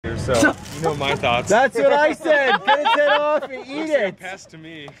later, so you know my thoughts. That's what I said. Cut its head off and eat it. A pest to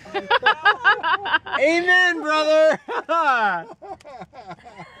me. Amen, brother.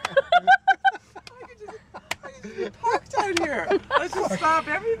 Parked out here. Let's just stop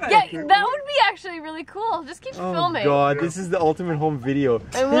everything. Yeah, that would be actually really cool. Just keep filming. Oh God, this is the ultimate home video.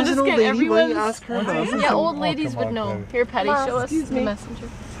 And we'll just get everyone. Ask her. Yeah, old ladies would know. Here, Patty, show us the messenger.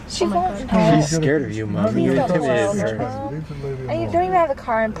 She won't. She's scared of you, Mom. You intimidated her. I don't even have a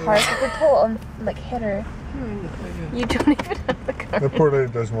car and park. If we pull and like hit her. You don't even have the car. The poor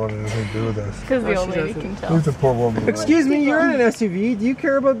lady doesn't want anything to do with this. Because the old lady can tell. Leave the poor woman. Excuse me, you're in an SUV. Do you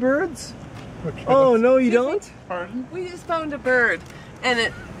care about birds? Oh no, you don't. Pardon? We just found a bird, and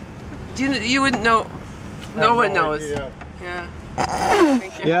it. You wouldn't know. No one knows. Yeah.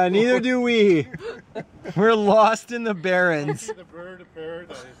 Yeah, neither do we. We're lost in the barrens. The bird of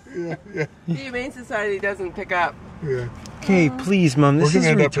paradise. The Humane Society doesn't pick up. Yeah. Okay, please, Mom, this is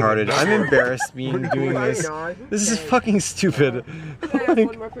retarded. I'm embarrassed being doing this. This is fucking stupid. Can I ask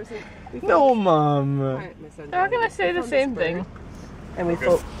one more person? No, Mom. They're gonna say the same thing. And we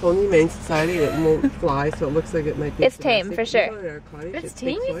phoned the Humane Society, it won't fly, so it looks like it might be. It's tame, for sure. It's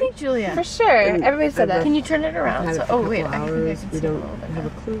tame, you think, Julia? For sure. Everybody said that. Can you turn it around? So, oh wait, I think I can we see a don't little bit. have a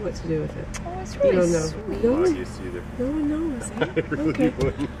clue what to do with it. Oh, it's really don't know. sweet. No one knows. Okay.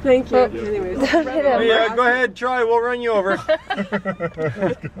 Thank you. Anyways. Oh, yeah, go ahead, try. We'll run you over.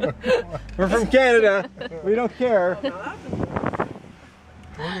 We're from Canada. We don't care.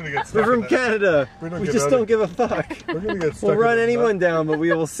 We're from Canada. We just don't give a fuck. We'll run anyone down, but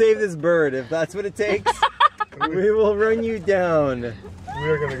we will save this bird if that's what it takes. We will run you down. We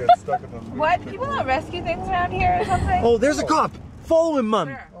are gonna get stuck in them. What? People don't rescue things around here or something? Oh, there's a cop. Follow him,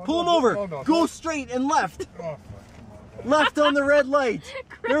 Mom. Pull him over. Go straight and left. Left on the red light.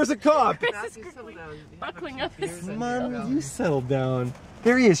 There's a cop. Chris is buckling up his seatbelt. Mom, you settle down.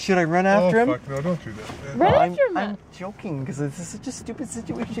 There he is. Should I run after him? Fuck, no, don't do that. Run after him. I'm joking because this is such a stupid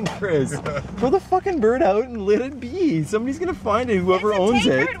situation, Chris. Throw the fucking bird out and let it be. Somebody's gonna find it, whoever owns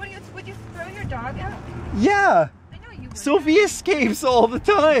it. Would you throw your dog out? Yeah. I know you would. Sophie escapes all the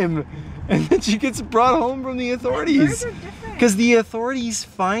time. And then she gets brought home from the authorities. Because the authorities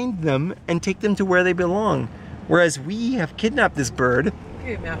find them and take them to where they belong. Whereas we have kidnapped this bird.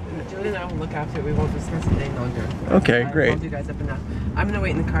 Okay, now, Julie and I will look after it. We won't discuss it any longer. Okay, great. I'll you guys up enough. I'm gonna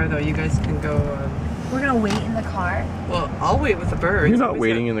wait in the car though. You guys can go. We're gonna wait in the car? Well, I'll wait with the birds. You're not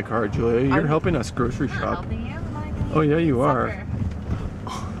waiting in the car, Julia. You're helping us grocery shop. Oh yeah, you are.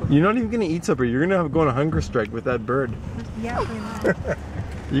 You're not even gonna eat supper. You're gonna go on a hunger strike with that bird. Yeah, pretty much.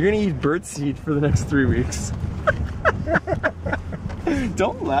 You're gonna eat bird seed for the next 3 weeks.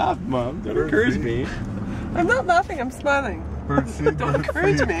 Don't laugh, Mom. Don't encourage me. I'm not laughing. I'm smiling. Don't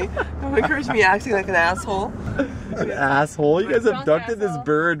encourage me. Don't encourage me acting like an asshole. An asshole? You guys abducted this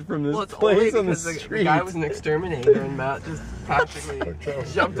bird from this place on the street. The guy was an exterminator and Matt just practically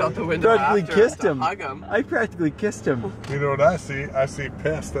jumped out the window Practically after kissed to him. hug him. I practically kissed him. You know what I see? I see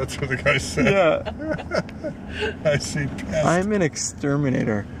pest. That's what the guy said. Yeah. I see pest. I'm an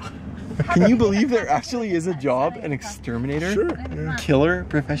exterminator. Can you believe there actually is a job, an exterminator? Sure. Yeah. Killer?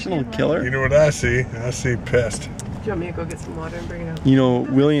 Professional killer? You know what I see? I see pest. Do you want me to go get some water and bring it out? You know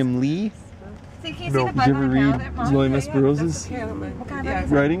William Lee? So can you No. see the Did bug you ever on now read that Mom- William S. Burroughs' Okay, I don't mind. What kind of Yeah, bug is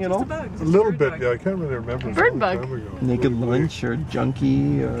that? writing at all? A little bit, yeah. I can't really remember. Bird bug. Naked Lunch or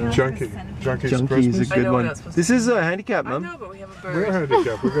Junkie? Junkie. Junkie's Junkie is a Christmas. I good know we're one. not supposed This to- is a handicap, I Mom. know, but we have a We're bird.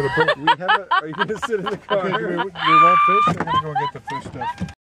 handicapped. We got a bird. We want fish? Okay, do we want fish? We're gonna go get the fish stuff.